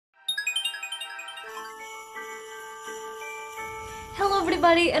Hello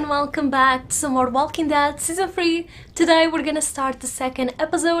everybody and welcome back to some more Walking Dead Season 3. Today we're gonna start the second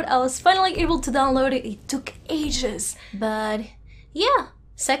episode. I was finally able to download it. It took ages. But yeah,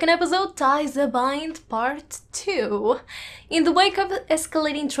 second episode, Ties the Bind Part 2. In the wake of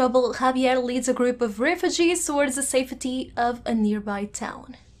escalating trouble, Javier leads a group of refugees towards the safety of a nearby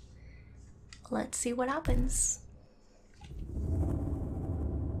town. Let's see what happens.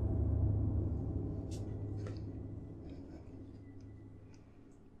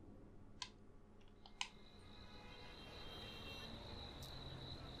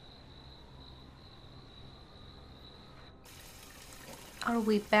 Are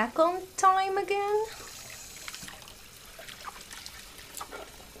we back on time again?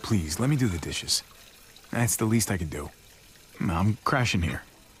 Please, let me do the dishes. That's the least I can do. I'm crashing here.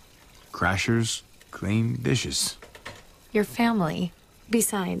 Crashers clean dishes. Your family.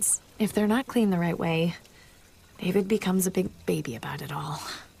 Besides, if they're not clean the right way, David becomes a big baby about it all.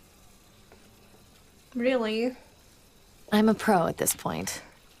 Really? I'm a pro at this point.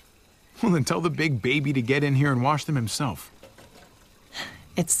 Well, then tell the big baby to get in here and wash them himself.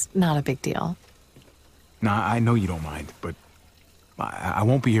 It's not a big deal. Nah, I know you don't mind, but I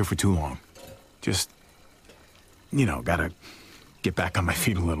won't be here for too long. Just, you know, gotta get back on my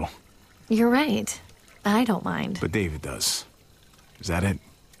feet a little. You're right. I don't mind. But David does. Is that it?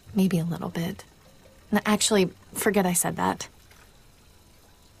 Maybe a little bit. Actually, forget I said that.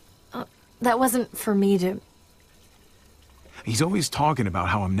 That wasn't for me to... He's always talking about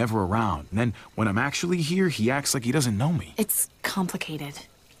how I'm never around, and then when I'm actually here, he acts like he doesn't know me. It's complicated.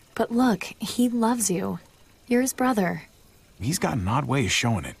 But look, he loves you. You're his brother. He's got an odd way of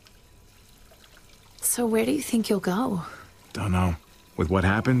showing it. So where do you think you'll go? Don't know. With what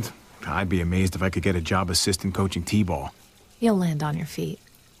happened, I'd be amazed if I could get a job assistant coaching T-ball. You'll land on your feet.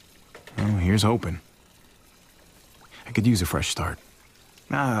 Well, here's hoping. I could use a fresh start.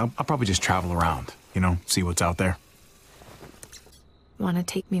 I'll probably just travel around, you know, see what's out there. Want to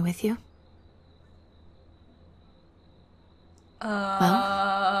take me with you?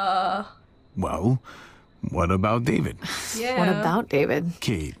 Well, what about David? Yeah. What about David?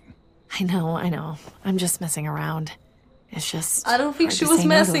 Kate. I know. I'm just messing around. It's just... I don't think hard she to was say no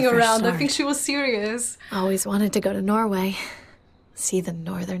to a messing fresh around. I start. think she was serious. Always wanted to go to Norway. See the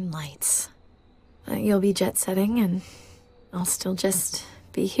northern lights. You'll be jet-setting and I'll still just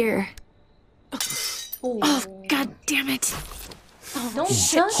be here. Oh, god damn it. Oh, Don't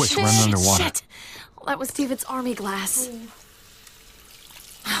shit, touch Quit it. running underwater. Shit. Well, that was David's army glass.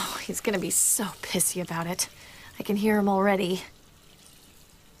 Oh, he's gonna be so pissy about it. I can hear him already.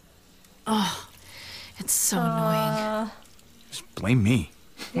 Oh, it's so annoying. Just blame me.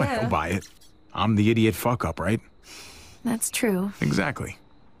 Yeah. I'll buy it. I'm the idiot fuck-up, right? That's true. Exactly.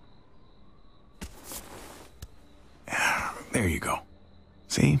 There you go.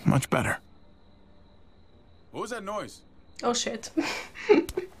 See? Much better. What was that noise? Oh shit.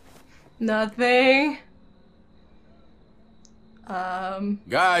 Nothing.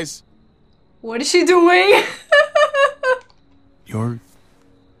 Guys! What is she doing? You're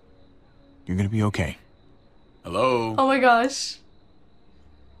gonna be okay. Hello? Oh my gosh.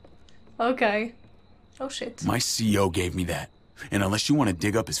 Okay. Oh shit. My CEO gave me that. And unless you want to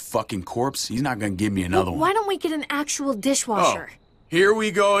dig up his fucking corpse, he's not gonna give me another one. Why don't we get an actual dishwasher? Oh, here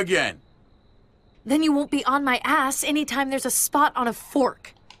we go again. Then you won't be on my ass anytime there's a spot on a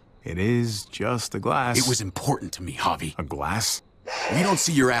fork. It is just a glass. It was important to me, Javi. a glass? We don't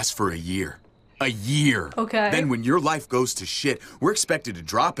see your ass for a year. A year. Okay. Then when your life goes to shit, we're expected to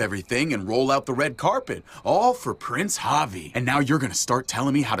drop everything and roll out the red carpet. All for Prince Javi. And now you're gonna start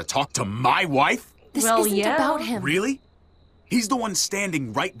telling me how to talk to my wife? This Well, isn't yeah. about him. Really? He's the one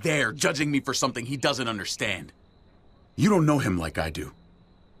standing right there, judging me for something he doesn't understand. You don't know him like I do.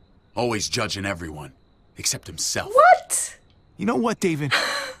 Always judging everyone, except himself. What? You know what, David?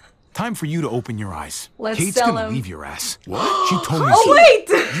 Time for you to open your eyes. Let's Kate's tell gonna him. leave your ass. What? She told me Oh so. wait!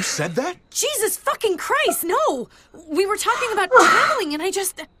 You said that? Jesus fucking Christ, no! We were talking about traveling and I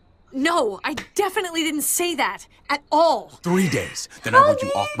just... No, I definitely didn't say that. At all. 3 days, then I want you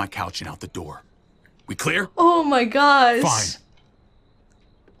off my couch and out the door. We clear? Oh my gosh. Fine.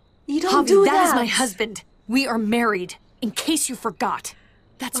 You don't Javi, do that. that is my husband. We are married, in case you forgot.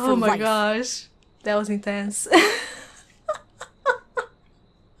 That's for Oh my life. gosh. That was intense.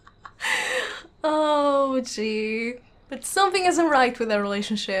 Oh gee. But something isn't right with their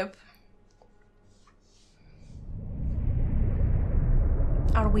relationship.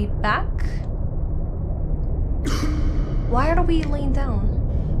 Are we back? Why are we laying down?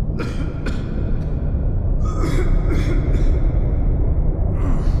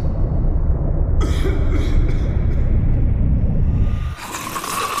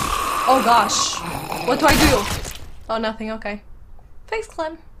 Oh gosh. What do I do? Oh, nothing. Okay. Thanks,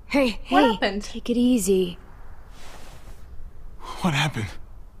 Clem. Hey, What happened? take it easy. What happened?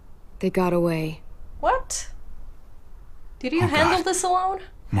 They got away. What? Did you Oh, handle God. this alone?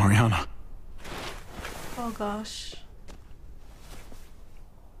 Mariana. Oh gosh.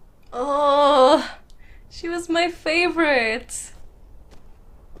 Oh, she was my favorite.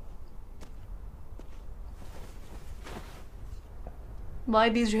 Why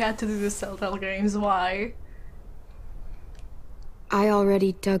did you have to do this, Telltale Games? Why? I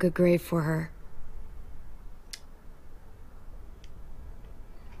already dug a grave for her.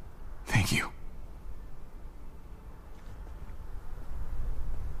 Thank you.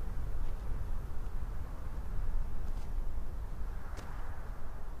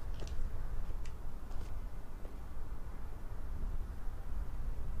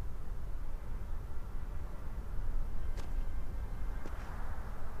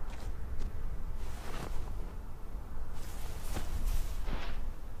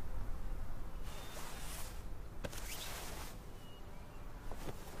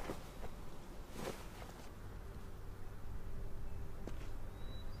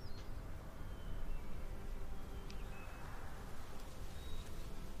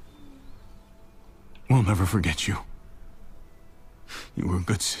 We'll never forget you. You were a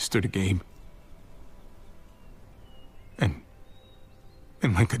good sister to Gabe.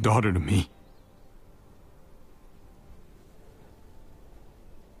 And like a daughter to me.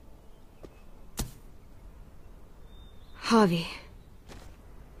 Javi,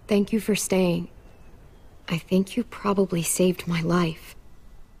 thank you for staying. I think you probably saved my life.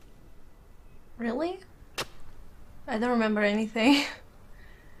 Really? I don't remember anything.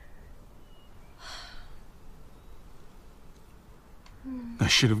 I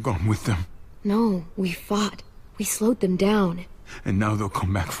should have gone with them. No, we fought. We slowed them down. And now they'll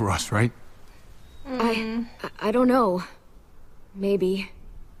come back for us, right? I don't know. Maybe.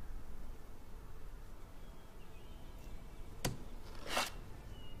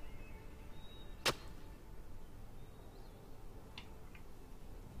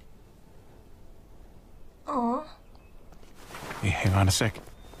 Aw. Hey, hang on a sec.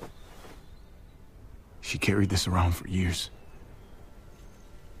 She carried this around for years.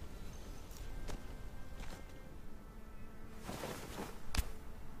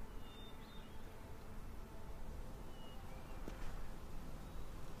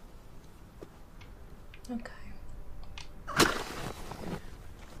 Okay.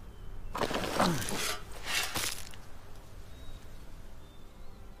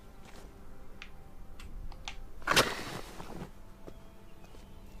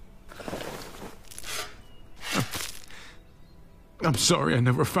 I'm sorry I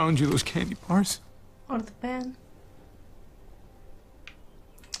never found you those candy bars. Or the pen.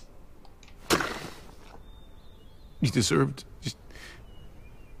 You deserved just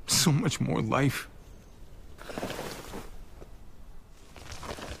so much more life.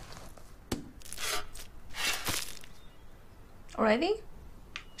 Already?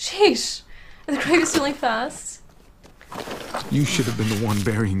 Sheesh. The grave is filling fast. You should have been the one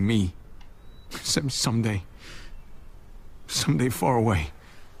burying me. Someday. Someday far away.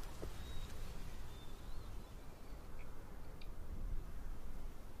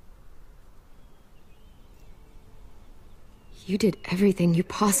 You did everything you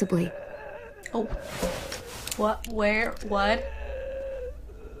possibly... Oh. What? Where? What?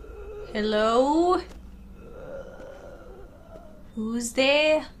 Hello? Who's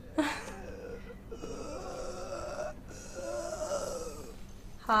there?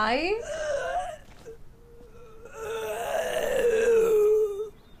 Hi?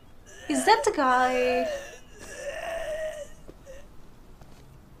 Is that the guy?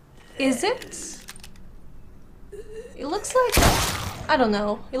 Is it? It looks like... I don't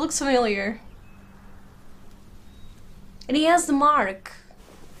know. It looks familiar. And he has the mark.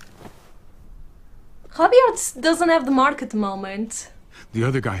 Javier doesn't have the mark at the moment. The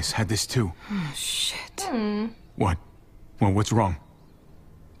other guys had this too. Oh, shit. What? Well, what's wrong?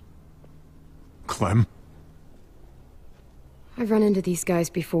 Clem? I've run into these guys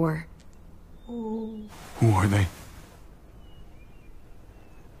before. Ooh. Who are they?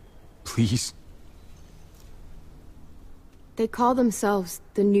 Please? They call themselves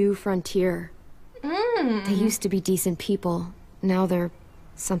the New Frontier. They used to be decent people. Now they're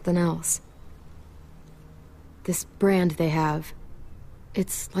something else. This brand they have.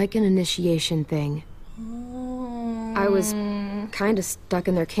 It's like an initiation thing. I was kind of stuck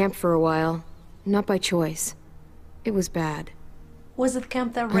in their camp for a while. Not by choice. It was bad. Was it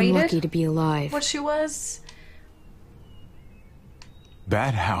camp that I'm raided? lucky to be alive. What she was?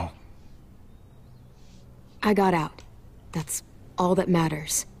 Bad how? I got out. That's all that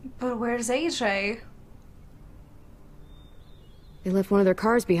matters. But where's AJ? They left one of their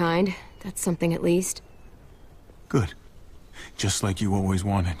cars behind. That's something at least. Good. Just like you always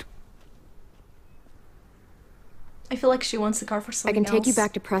wanted. I feel like she wants the car for I something can take you else.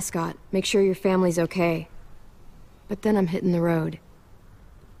 back to Prescott, make sure your family's okay. But then I'm hitting the road.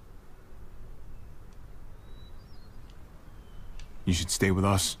 You should stay with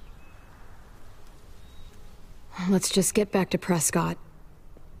us. Let's just get back to Prescott.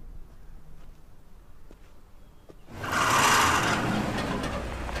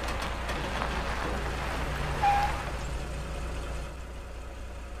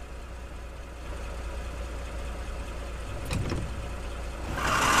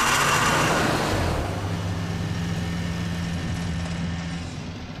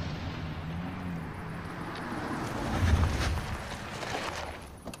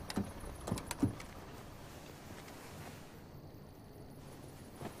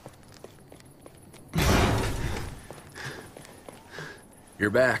 You're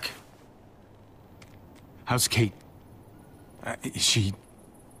back. How's Kate? Is she...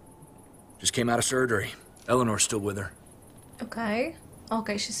 Just came out of surgery. Eleanor's still with her. Okay.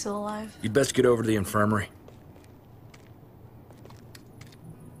 Okay, she's still alive. You'd best get over to the infirmary.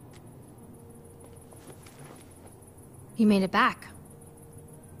 You made it back.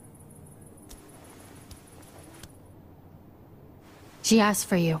 She asked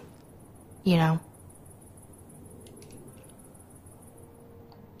for you. You know.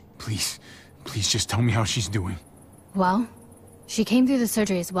 Please just tell me how she's doing. Well, she came through the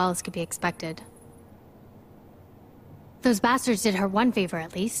surgery as well as could be expected. Those bastards did her one favor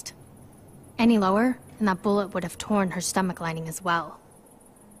at least. Any lower, and that bullet would have torn her stomach lining as well.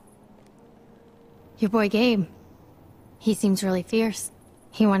 Your boy Gabe. He seems really fierce.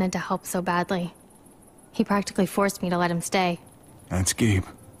 He wanted to help so badly. He practically forced me to let him stay. That's Gabe.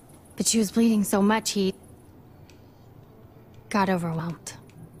 But she was bleeding so much he... got overwhelmed.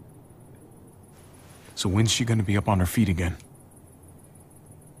 So when's she gonna be up on her feet again?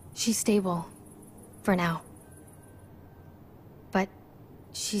 She's stable. For now. But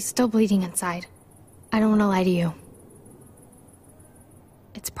she's still bleeding inside. I don't want to lie to you.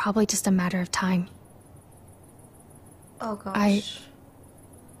 It's probably just a matter of time. Oh gosh.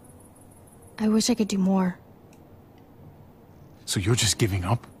 I wish I could do more. So you're just giving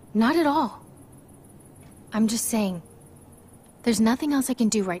up? Not at all. I'm just saying, there's nothing else I can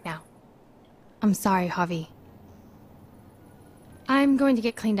do right now. I'm sorry, Javi. I'm going to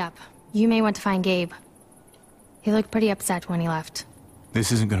get cleaned up. You may want to find Gabe. He looked pretty upset when he left.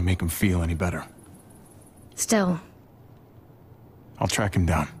 This isn't gonna make him feel any better. Still, I'll track him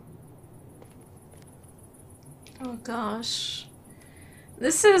down. Oh gosh.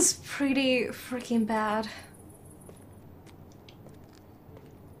 This is pretty freaking bad.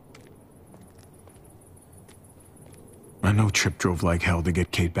 I know Tripp drove like hell to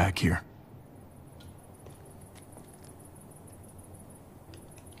get Kate back here.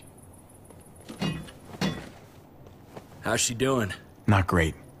 How's she doing? Not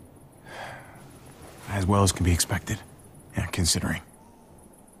great. As well as can be expected. Yeah, considering.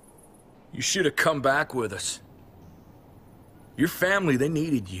 You should have come back with us. Your family, they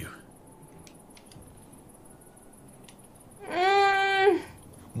needed you.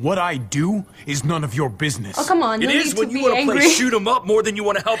 What I do is none of your business. Oh come on, It no is need when to you be want to angry. play shoot 'em up more than you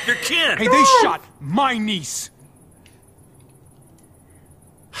want to help your kin. Hey, they shot my niece!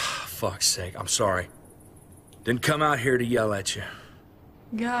 Fuck's sake, I'm sorry. Didn't come out here to yell at you.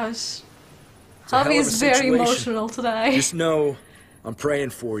 Gosh. It's a hell Javi of is a very situation. emotional today. Just know, I'm praying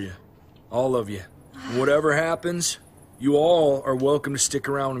for you. All of you. Whatever happens, you all are welcome to stick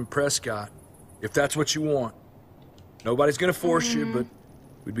around in Prescott. If that's what you want. Nobody's gonna force you, but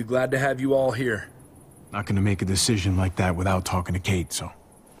we'd be glad to have you all here. Not gonna make a decision like that without talking to Kate, so...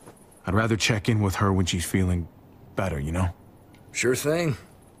 I'd rather check in with her when she's feeling better, you know? Sure thing.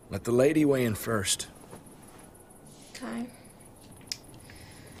 Let the lady weigh in first. Okay.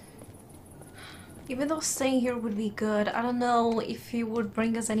 Even though staying here would be good, I don't know if it would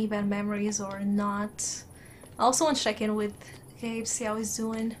bring us any bad memories or not. I also want to check in with Gabe, see how he's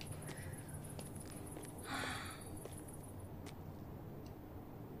doing.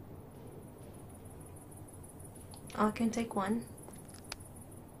 Oh, I can take one.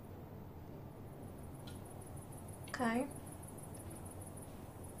 Okay.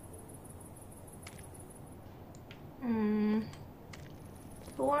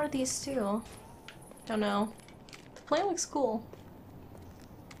 Who are these two? Don't know. The plane looks cool.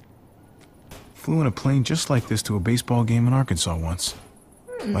 Flew in a plane just like this to a baseball game in Arkansas once.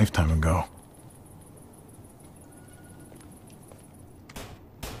 Lifetime ago.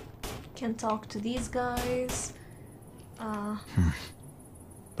 Can talk to these guys.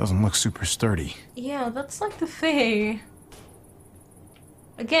 Doesn't look super sturdy. Yeah, that's like the Fae.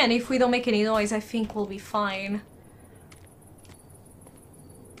 Again, if we don't make any noise, I think we'll be fine.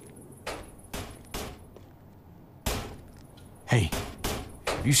 Hey,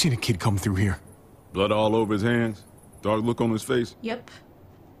 have you seen a kid come through here? Blood all over his hands? Dark look on his face? Yep.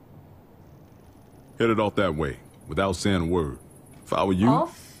 Headed off that way, without saying a word. If I were you,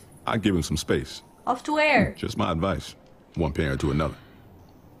 Off? I'd give him some space. Off to where? Just my advice. One parent to another.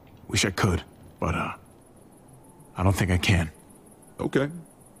 Wish I could, but I don't think I can. Okay.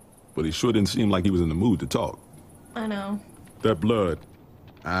 But he sure didn't seem like he was in the mood to talk. I know. That blood,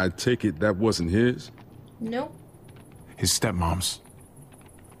 I take it that wasn't his? Nope. His stepmom's.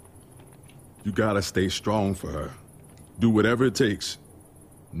 You gotta stay strong for her. Do whatever it takes.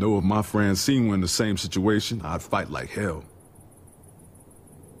 Know if my friend seen one in the same situation, I'd fight like hell.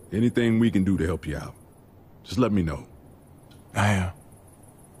 Anything we can do to help you out, just let me know. I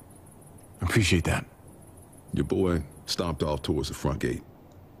appreciate that. Your boy stomped off towards the front gate.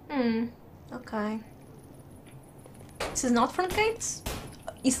 Okay. This is not front gates?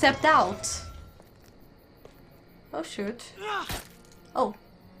 He stepped out. Oh, shoot. Oh.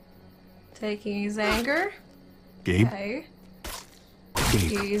 Taking his anger. Gabe? Okay.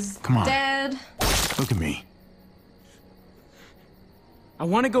 Gabe, He's come on. dead. Look at me. I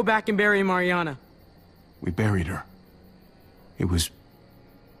want to go back and bury Mariana. We buried her. It was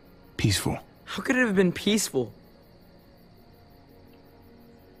peaceful. How could it have been peaceful?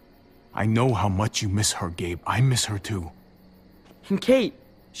 I know how much you miss her, Gabe. I miss her too. And Kate,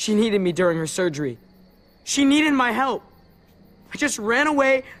 she needed me during her surgery. She needed my help. I just ran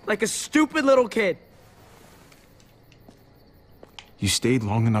away like a stupid little kid. You stayed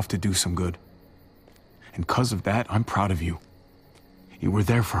long enough to do some good. And because of that, I'm proud of you. You were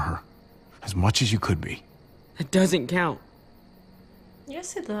there for her, as much as you could be. That doesn't count.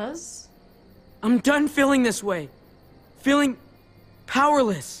 Yes, it does. I'm done feeling this way. Feeling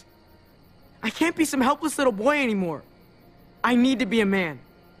powerless. I can't be some helpless little boy anymore. I need to be a man.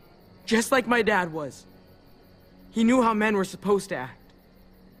 Just like my dad was. He knew how men were supposed to act.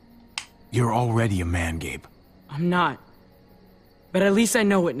 You're already a man, Gabe. I'm not. But at least I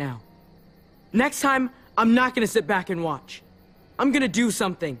know it now. Next time, I'm not gonna sit back and watch. I'm gonna do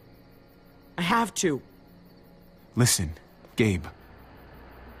something. I have to. Listen, Gabe.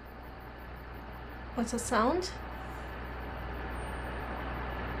 What's the sound?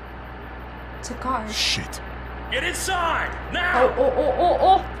 It's a car. Shit. Get inside! Now!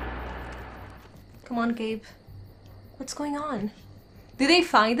 Oh. Come on, Gabe. What's going on? Did they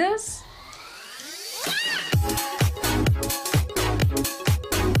find us?